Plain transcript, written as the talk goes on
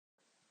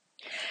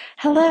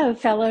Hello,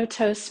 fellow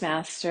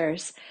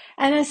Toastmasters,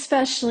 and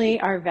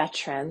especially our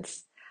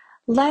veterans.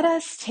 Let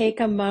us take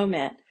a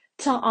moment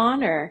to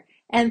honor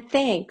and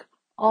thank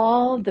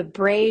all the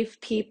brave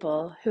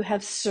people who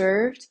have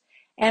served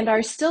and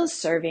are still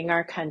serving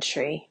our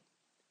country.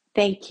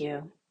 Thank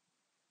you.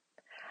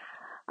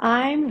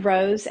 I'm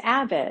Rose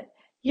Abbott,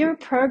 your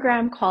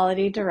Program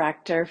Quality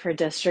Director for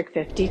District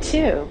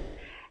 52,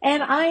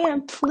 and I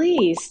am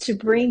pleased to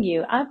bring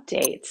you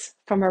updates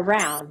from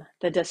around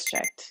the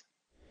district.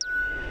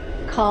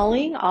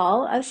 Calling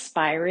all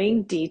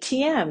aspiring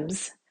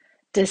DTMs,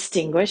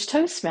 Distinguished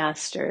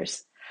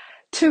Toastmasters,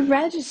 to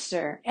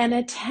register and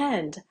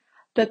attend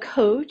the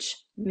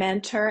Coach,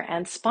 Mentor,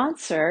 and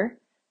Sponsor,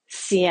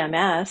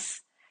 CMS,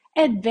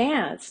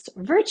 Advanced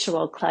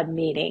Virtual Club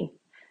meeting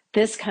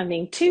this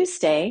coming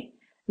Tuesday,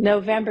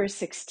 November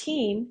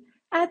 16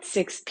 at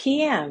 6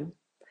 p.m.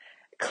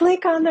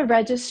 Click on the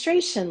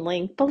registration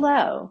link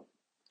below.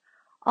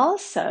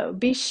 Also,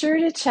 be sure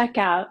to check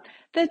out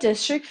the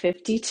District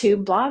 52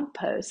 blog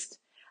post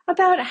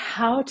about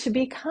how to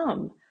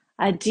become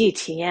a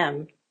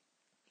DTM.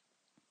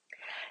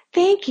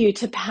 Thank you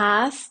to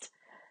past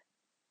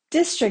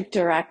District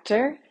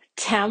Director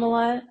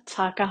Tamala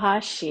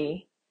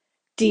Takahashi,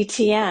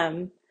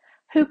 DTM,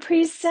 who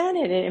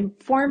presented an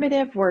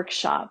informative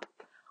workshop,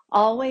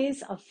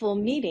 always a full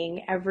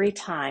meeting every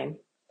time.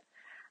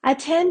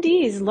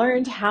 Attendees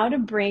learned how to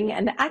bring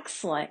an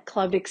excellent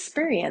club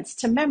experience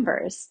to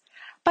members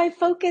by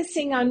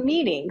focusing on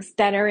meetings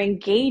that are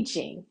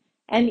engaging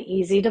and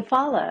easy to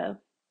follow.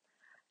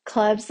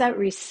 Clubs that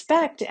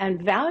respect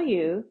and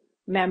value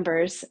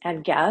members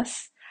and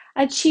guests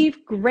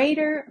achieve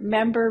greater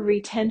member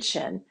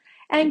retention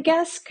and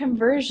guest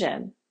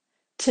conversion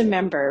to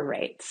member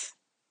rates.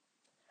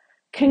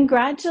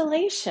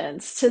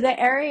 Congratulations to the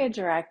area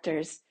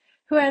directors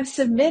who have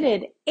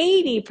submitted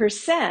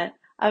 80%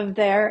 of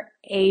their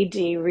AD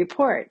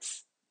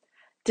reports.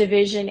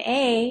 Division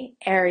A,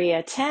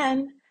 Area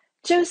 10,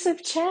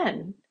 Joseph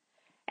Chen,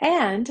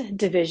 and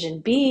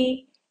Division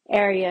B,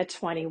 Area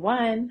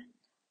 21,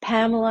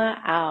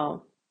 Pamela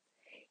Au.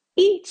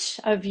 Each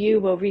of you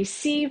will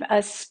receive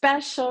a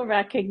special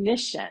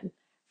recognition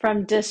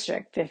from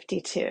District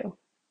 52.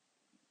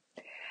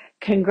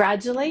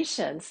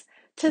 Congratulations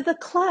to the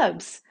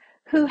clubs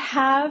who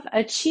have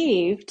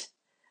achieved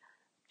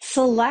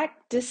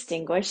Select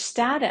Distinguished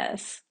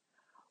status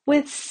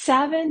with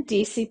 7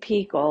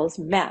 DCP goals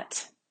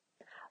met: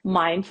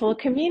 Mindful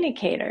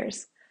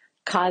Communicators,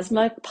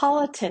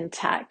 Cosmopolitan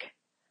Tech,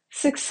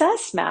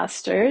 Success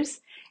Masters,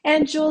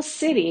 and Jewel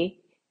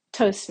City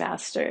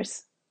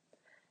Toastmasters.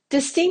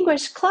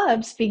 Distinguished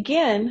clubs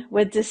begin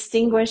with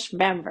distinguished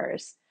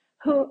members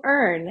who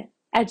earn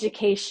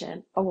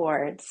education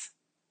awards.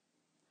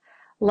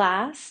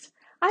 Last,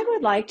 I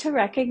would like to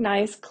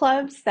recognize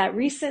clubs that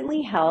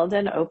recently held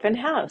an open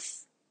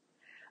house: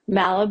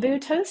 Malibu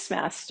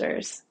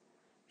Toastmasters,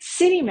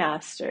 City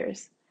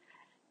Masters,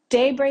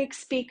 Daybreak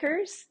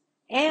Speakers,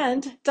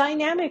 and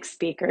Dynamic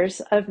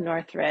Speakers of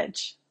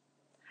Northridge.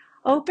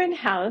 Open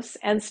house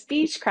and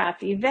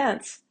speechcraft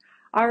events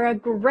are a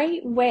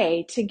great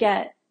way to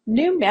get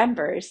new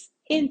members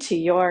into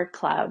your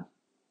club.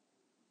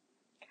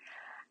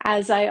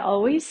 As I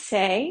always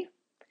say,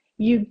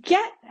 you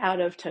get out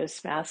of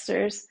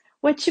Toastmasters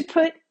what you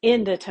put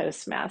into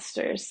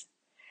Toastmasters.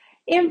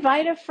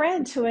 Invite a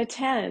friend to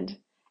attend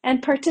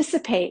and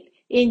participate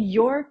in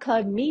your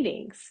club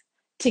meetings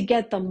to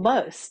get the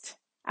most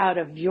out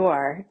of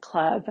your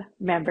club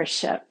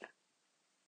membership.